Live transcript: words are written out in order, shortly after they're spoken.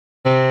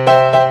Hi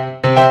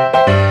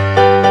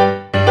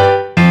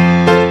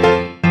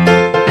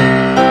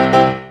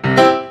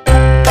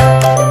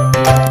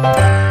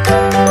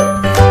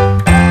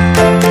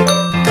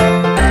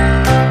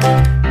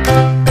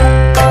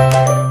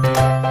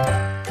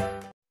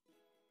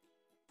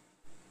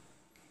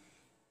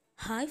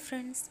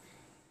friends,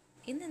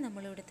 ഇന്ന്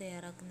നമ്മളിവിടെ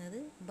തയ്യാറാക്കുന്നത്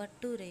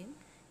ബട്ടൂരയും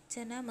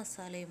ചന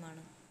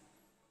മസാലയുമാണ്.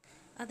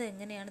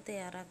 അതെങ്ങനെയാണ്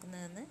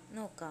തയ്യാറാക്കുന്നതെന്ന്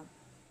നോക്കാം.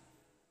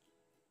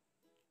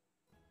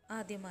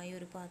 ആദ്യമായി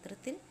ഒരു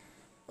പാത്രത്തിൽ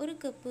 1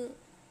 കപ്പ്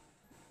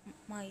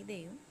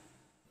മൈദയും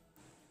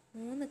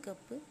 3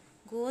 കപ്പ്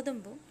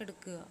ഗോതമ്പും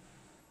എടുക്കുക.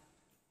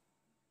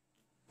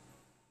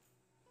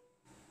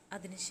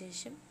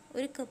 അതിനുശേഷം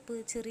 1 കപ്പ്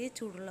ചെറിയ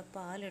ചൂടുള്ള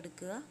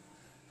പാലെടുക്കുക.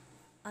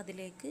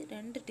 അതിലേക്ക്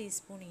 2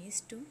 ടീസ്പൂൺ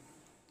ഈസ്റ്റും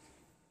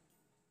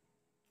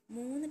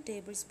 3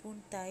 ടേബിൾ സ്പൂൺ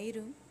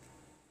തൈരും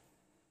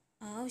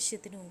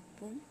ആവശ്യത്തിന്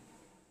ഉപ്പും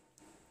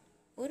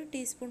 1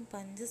 ടീസ്പൂൺ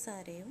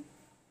പഞ്ചസാരയും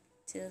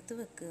ചേർത്ത്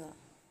വെക്കുക.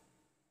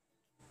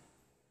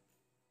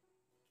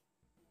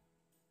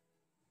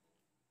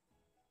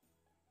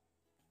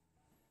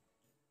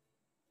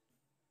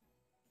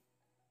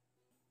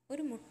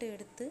 ഒരു മുട്ട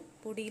എടുത്ത്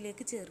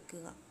പൊടിയിലേക്ക്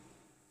ചേർക്കുക.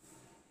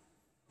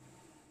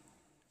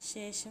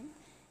 ശേഷം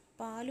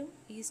പാലും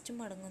ഈസ്റ്റും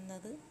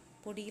അടങ്ങുന്നത്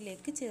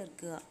പൊടിയിലേക്ക്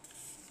ചേർക്കുക.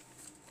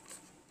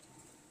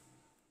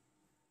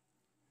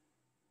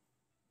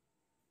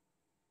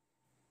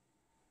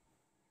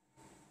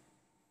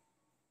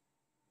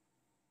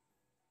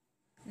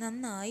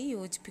 നന്നായി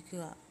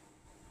യോജിപ്പിക്കുക.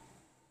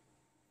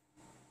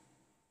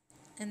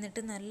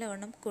 എന്നിട്ട്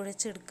നല്ലവണ്ണം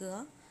കുഴച്ചെടുക്കുക.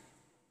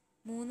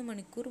 3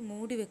 മണിക്കൂർ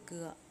മൂടി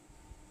വെക്കുക.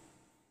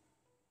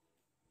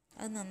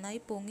 അത് നന്നായി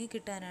പൊങ്ങി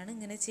കിട്ടാനാണ്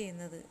ഇങ്ങനെ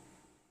ചെയ്യുന്നത്.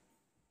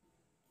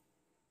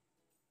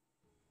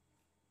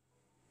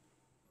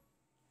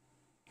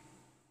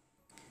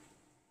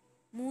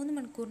 മൂന്ന്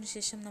മണിക്കൂറിന്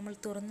ശേഷം നമ്മൾ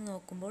തുറന്നു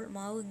നോക്കുമ്പോൾ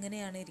മാവ്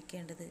ഇങ്ങനെയാണ്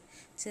ഇരിക്കേണ്ടത്.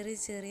 ചെറിയ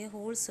ചെറിയ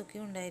ഹോൾസ് ഒക്കെ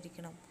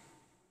ഉണ്ടായിരിക്കണം.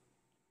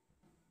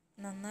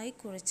 നന്നായി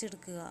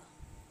കുഴച്ചെടുക്കുക.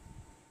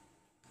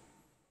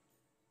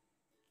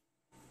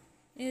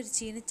 ഇനി ഒരു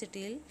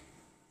ചീനച്ചട്ടിയിൽ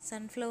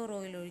സൺഫ്ലവർ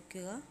ഓയിൽ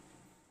ഒഴിക്കുക.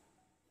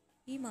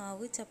 ഈ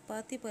മാവ്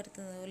ചപ്പാത്തി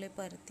പരത്തുന്നത് പോലെ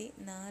പരത്തി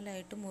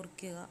 4ആയിട്ട്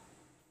മുറിക്കുക.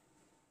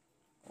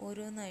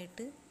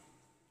 ഓരോന്നായിട്ട്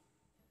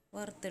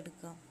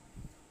വറുത്തെടുക്കാം.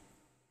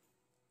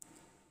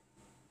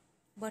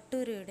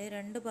 ബട്ടൂരയുടെ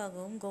 2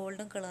 ഭാഗവും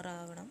ഗോൾഡൻ കളർ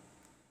ആവണം.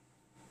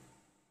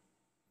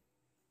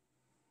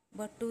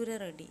 ബട്ടൂര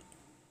റെഡി.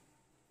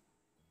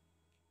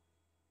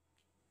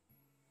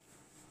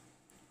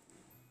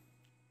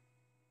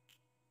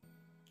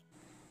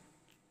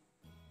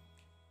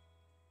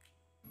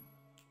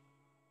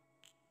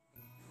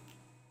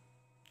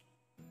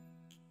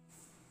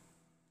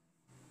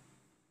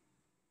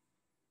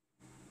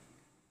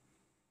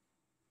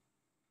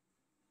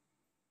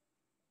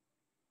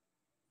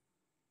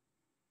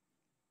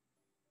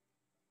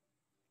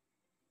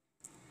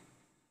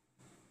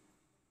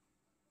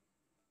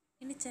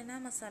 ഇനി ചന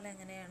മസാല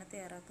എങ്ങനെയാണ്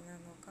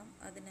തയ്യാറാക്കുന്നതെന്ന് നോക്കാം.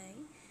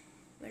 അതിനായി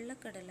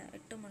വെള്ളക്കടല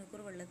 8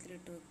 മണിക്കൂർ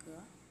വെള്ളത്തിലിട്ട് വെക്കുക.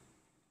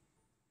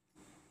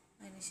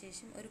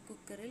 അതിനുശേഷം ഒരു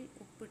കുക്കറിൽ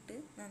ഉപ്പിട്ട്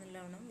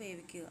നല്ലവണ്ണം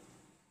വേവിക്കുക.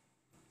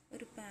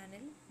 ഒരു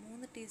പാനിൽ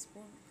 3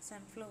 ടീസ്പൂൺ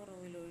സൺഫ്ലവർ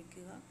ഓയിൽ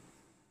ഒഴിക്കുക.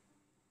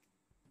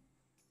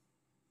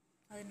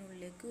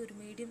 അതിനുള്ളിലേക്ക് ഒരു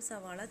മീഡിയം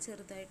സവാള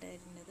ചെറുതായിട്ട്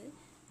അരിഞ്ഞത്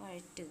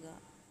വഴറ്റുക.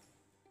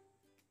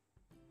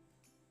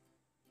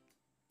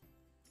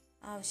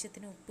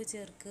 ആവശ്യത്തിന് ഉപ്പ്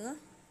ചേർക്കുക.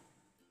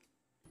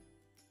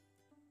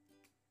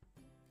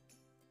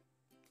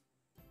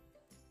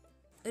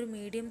 ഒരു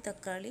മീഡിയം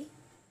തക്കാളി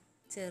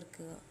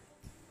ചേർക്കുക.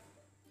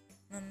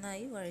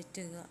 നന്നായി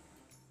വഴറ്റുക.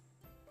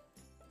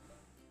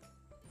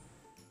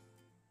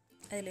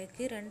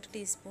 അതിലേക്ക് 2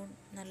 ടീസ്പൂൺ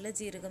നല്ല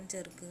ജീരകം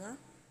ചേർക്കുക.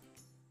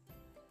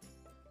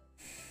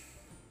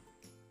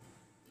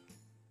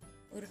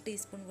 1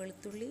 ടീസ്പൂൺ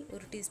വെളുത്തുള്ളി,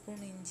 1 ടീസ്പൂൺ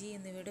ഇഞ്ചി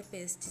എന്നിവയുടെ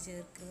പേസ്റ്റ്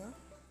ചേർക്കുക.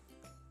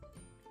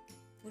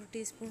 1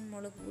 ടീസ്പൂൺ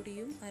മുളക്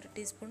പൊടിയും 1/2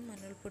 ടീസ്പൂൺ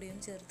മഞ്ഞൾപ്പൊടിയും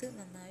ചേർത്ത്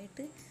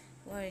നന്നായിട്ട്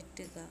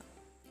വഴറ്റുക.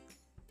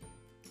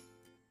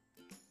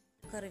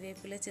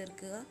 കറിവേപ്പില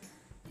ചേർക്കുക.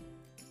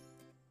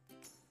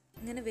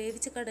 ഇങ്ങനെ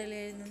വേവിച്ച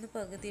കടലയിൽ നിന്ന്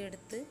പകുതി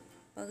എടുത്ത്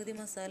പകുതി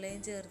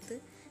മസാലയും ചേർത്ത്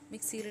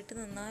മിക്സിയിലിട്ട്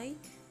നന്നായി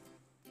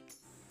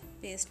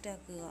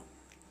പേസ്റ്റാക്കുക.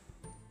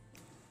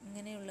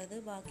 ഇങ്ങനെയുള്ളത്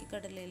ബാക്കി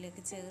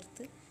കടലയിലേക്ക്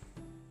ചേർത്ത്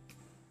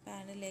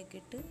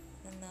പാനിലേക്കിട്ട്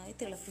നന്നായി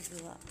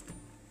തിളപ്പിക്കുക.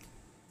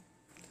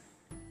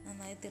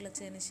 നന്നായി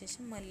തിളച്ചതിന്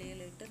ശേഷം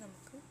മല്ലിയിലിട്ട്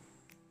നമുക്ക്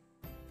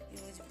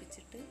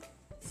യോജിപ്പിച്ചിട്ട്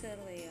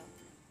സെർവ് ചെയ്യാം.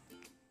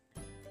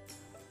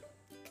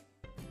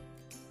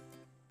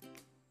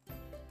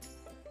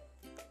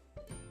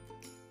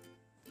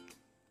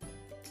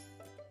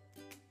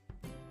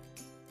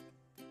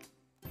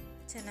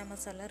 ചന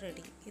മസാല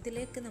റെഡി.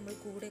 ഇതിലേക്ക് നമ്മൾ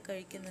കൂടെ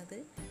കഴിക്കുന്നത്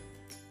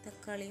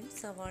തക്കാളിയും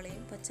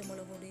സവാളയും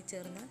പച്ചമുളകും കൂടി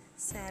ചേർന്ന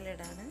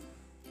സാലഡാണ്.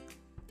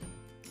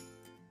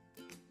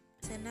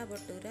 ചന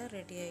ബട്ടൂര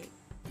റെഡിയായി.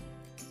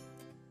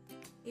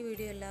 ഈ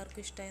വീഡിയോ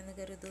എല്ലാവർക്കും ഇഷ്ടമായെന്ന്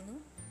കരുതുന്നു.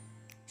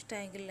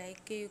 ഇഷ്ടമായെങ്കിൽ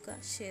ലൈക്ക് ചെയ്യുക,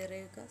 ഷെയർ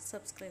ചെയ്യുക,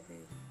 സബ്സ്ക്രൈബ്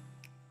ചെയ്യുക.